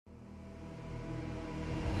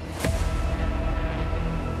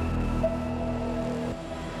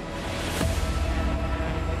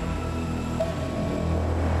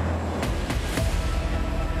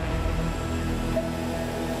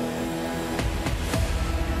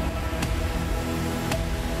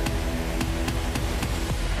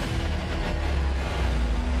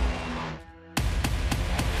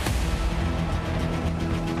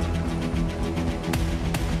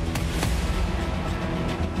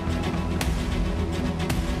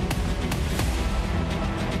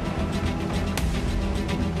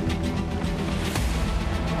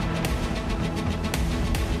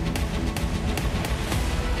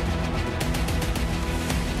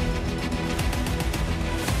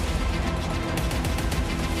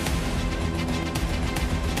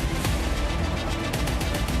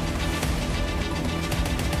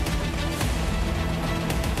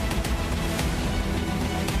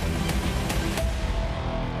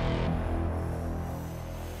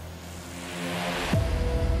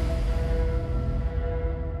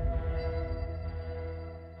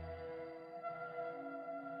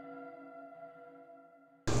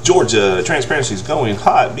Georgia, transparency is going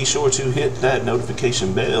hot. Be sure to hit that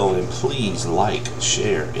notification bell and please like,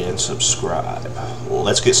 share, and subscribe. Well,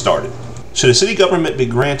 let's get started. Should a city government be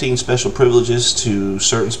granting special privileges to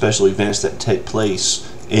certain special events that take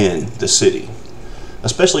place in the city? A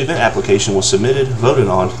special event application was submitted, voted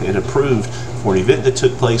on, and approved for an event that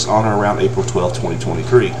took place on or around April 12,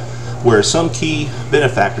 2023, where some key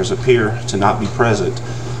benefactors appear to not be present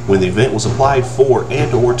when the event was applied for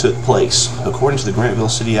and or took place. According to the Grantville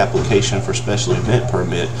City application for special event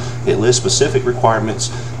permit, it lists specific requirements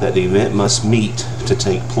that the event must meet to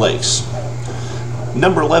take place.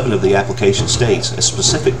 Number 11 of the application states a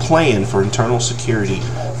specific plan for internal security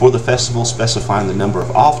for the festival, specifying the number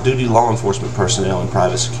of off-duty law enforcement personnel and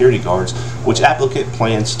private security guards which applicant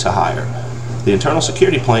plans to hire. The internal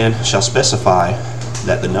security plan shall specify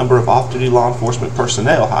that the number of off-duty law enforcement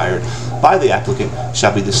personnel hired by the applicant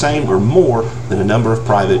shall be the same or more than the number of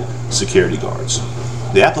private security guards.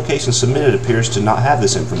 The application submitted appears to not have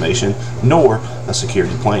this information, nor a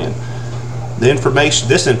security plan.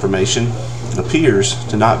 This information appears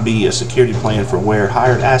to not be a security plan for where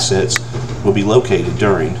hired assets will be located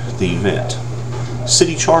during the event.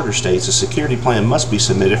 City charter states a security plan must be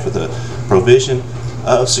submitted for the provision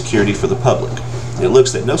of security for the public. It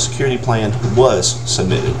looks that no security plan was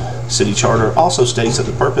submitted. City charter also states that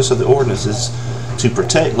the purpose of the ordinance is to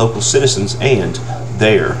protect local citizens and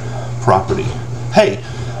their property. Hey,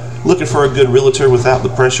 looking for a good realtor without the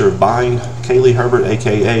pressure of buying? Kaylee Herbert,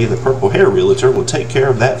 aka the Purple Hair Realtor, will take care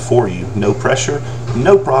of that for you. No pressure,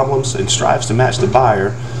 no problems, and strives to match the buyer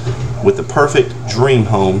with the perfect dream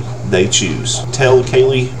home they choose. Tell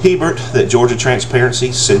Kaylee Hebert that Georgia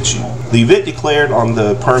Transparency sent you. The event declared on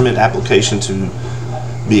the permit application to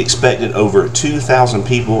be expected over 2,000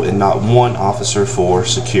 people and not one officer for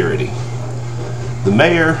security. The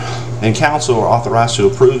mayor and council are authorized to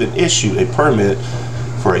approve and issue a permit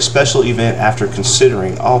for a special event after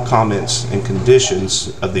considering all comments and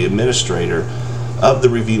conditions of the administrator of the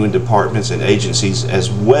reviewing departments and agencies, as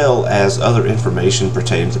well as other information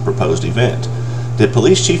pertaining to the proposed event. Did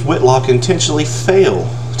Police Chief Whitlock intentionally fail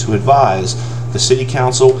to advise the City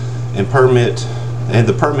Council and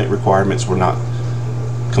the permit requirements were not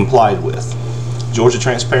complied with? Georgia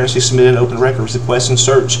Transparency submitted an open records request and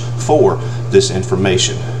search for this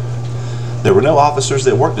information. There were no officers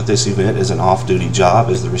that worked at this event as an off-duty job,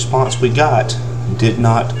 as the response we got did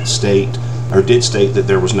state that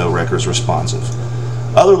there was no records responsive.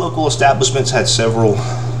 Other local establishments had several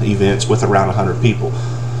events with around 100 people,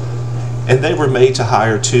 and they were made to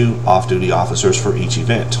hire 2 off-duty officers for each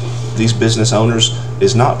event. These business owners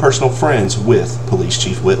is not personal friends with Police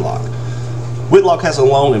Chief Whitlock. Whitlock has a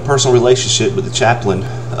loan and personal relationship with the chaplain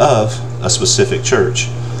of a specific church.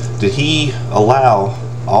 Did he allow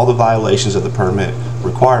all the violations of the permit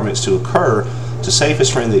requirements to occur to save his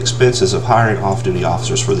friend the expenses of hiring off-duty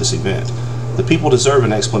officers for this event? The people deserve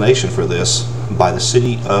an explanation for this by the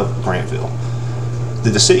City of Grantville.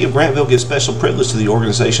 Did the City of Grantville give special privilege to the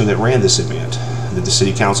organization that ran this event? Did the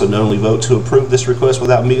City Council knowingly vote to approve this request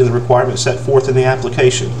without meeting the requirements set forth in the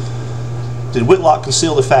application? Did Whitlock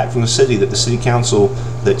conceal the fact from the city that the City Council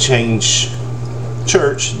that changed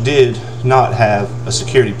church did not have a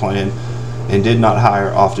security plan and did not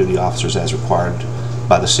hire off-duty officers as required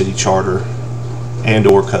by the city charter and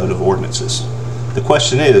or code of ordinances? The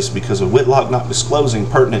question is, because of Whitlock not disclosing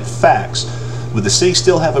pertinent facts, would the city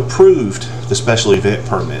still have approved the special event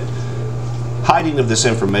permit? Hiding of this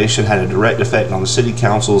information had a direct effect on the City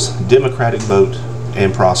Council's democratic vote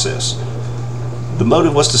and process. The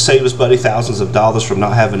motive was to save his buddy thousands of dollars from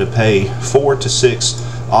not having to pay 4 to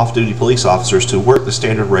 6 off-duty police officers to work the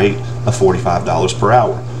standard rate of $45 per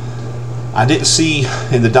hour. I didn't see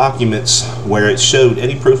in the documents where it showed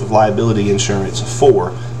any proof of liability insurance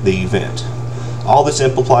for the event. All this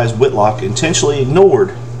implies Whitlock intentionally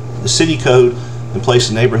ignored the city code and placed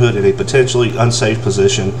the neighborhood in a potentially unsafe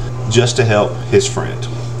position just to help his friend.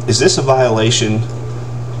 Is this a violation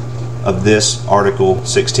of this Article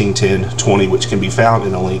 1610-20, which can be found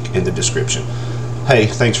in a link in the description? Hey,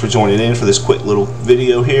 thanks for joining in for this quick little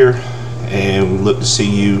video here, and we look to see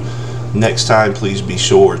you next time. Please be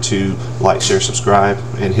sure to like, share, subscribe,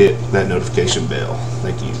 and hit that notification bell.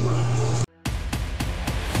 Thank you.